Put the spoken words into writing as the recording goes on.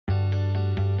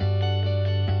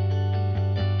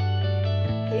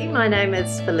My name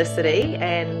is Felicity,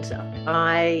 and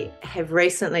I have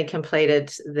recently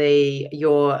completed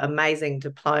your amazing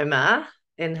diploma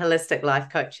in holistic life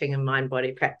coaching and mind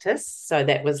body practice. So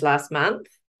that was last month.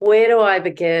 Where do I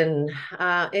begin?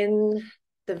 In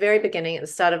the very beginning, at the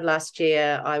start of last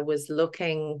year, I was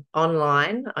looking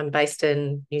online. I'm based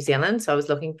in New Zealand, so I was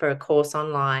looking for a course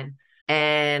online,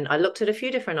 and I looked at a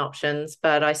few different options,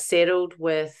 but I settled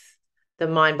with the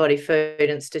Mind Body Food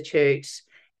Institute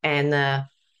and the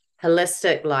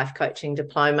holistic life coaching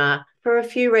diploma for a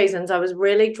few reasons. I was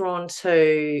really drawn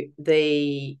to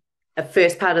the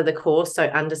first part of the course, so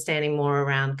understanding more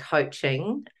around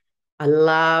coaching. I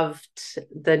loved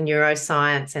the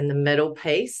neuroscience and the middle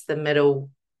piece. The middle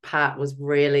part was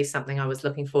really something I was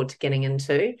looking forward to getting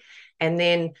into. And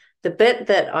then the bit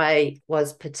that I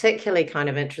was particularly kind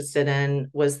of interested in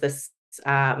was this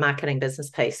marketing business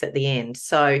piece at the end.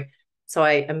 So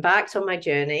I embarked on my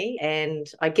journey, and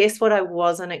I guess what I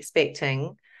wasn't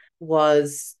expecting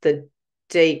was the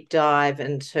deep dive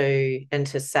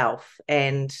into self.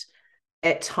 And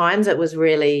at times it was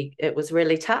really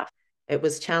tough. It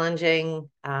was challenging.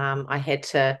 I had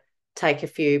to take a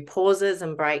few pauses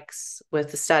and breaks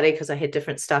with the study because I had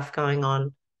different stuff going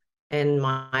on in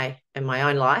my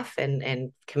own life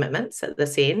and commitments at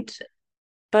this end.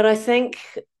 But I think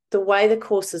the way the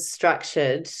course is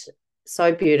structured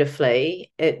so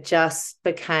beautifully, it just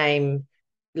became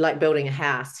like building a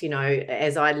house.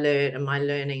 As I learned and my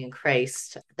learning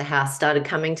increased, the house started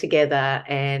coming together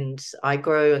and I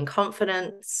grew in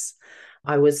confidence.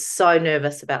 I was so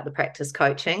nervous about the practice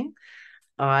coaching.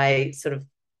 I sort of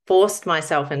forced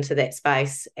myself into that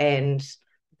space, and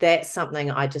that's something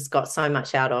I just got so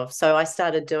much out of. So I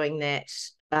started doing that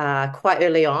quite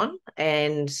early on,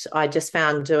 and I just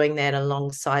found doing that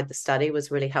alongside the study was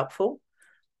really helpful.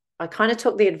 I kind of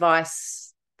took the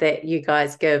advice that you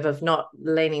guys give of not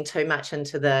leaning too much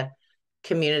into the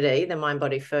community, the Mind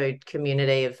Body Food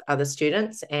community of other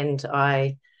students. And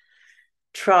I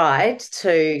tried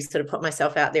to sort of put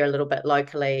myself out there a little bit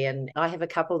locally. And I have a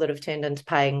couple that have turned into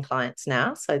paying clients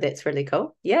now. So that's really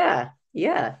cool. Yeah.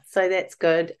 Yeah. So that's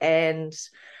good. And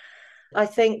I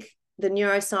think the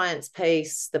neuroscience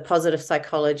piece, the positive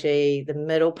psychology, the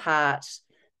middle part,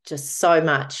 just so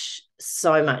much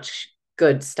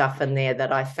good stuff in there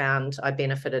that I found I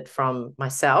benefited from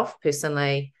myself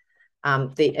personally.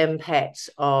 The impact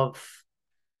of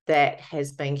that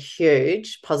has been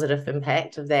huge, positive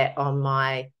impact of that on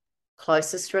my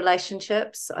closest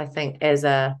relationships. I think as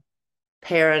a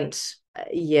parent,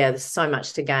 yeah, there's so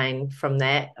much to gain from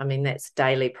that. I mean, that's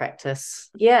daily practice.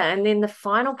 Yeah. And then the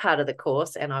final part of the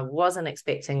course, and I wasn't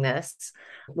expecting this,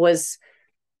 was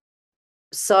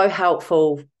so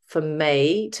helpful for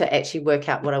me to actually work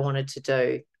out what I wanted to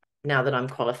do now that I'm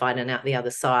qualified and out the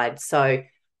other side. So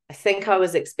I think I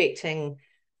was expecting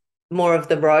more of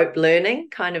the rope learning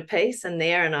kind of piece in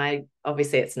there. And I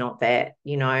obviously it's not that,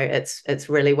 it's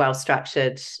really well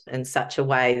structured in such a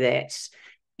way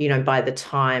that, by the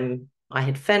time I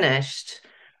had finished,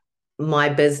 my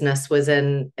business was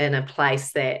in a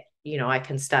place that I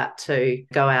can start to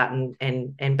go out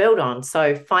and build on.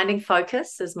 So finding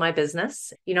focus is my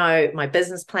business. My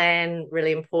business plan,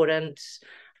 really important.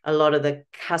 A lot of the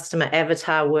customer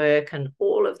avatar work and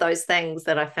all of those things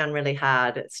that I found really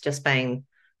hard. It's just been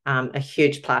a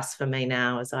huge plus for me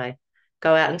now as I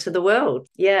go out into the world.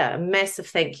 Yeah, a massive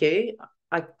thank you.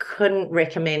 I couldn't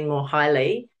recommend more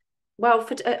highly. Well,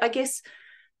 I guess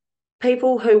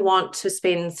people who want to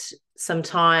spend some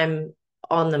time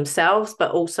on themselves,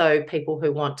 but also people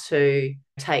who want to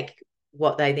take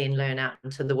what they then learn out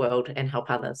into the world and help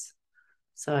others.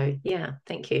 So, yeah,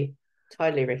 thank you.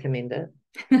 Totally recommend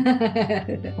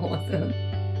it. Awesome.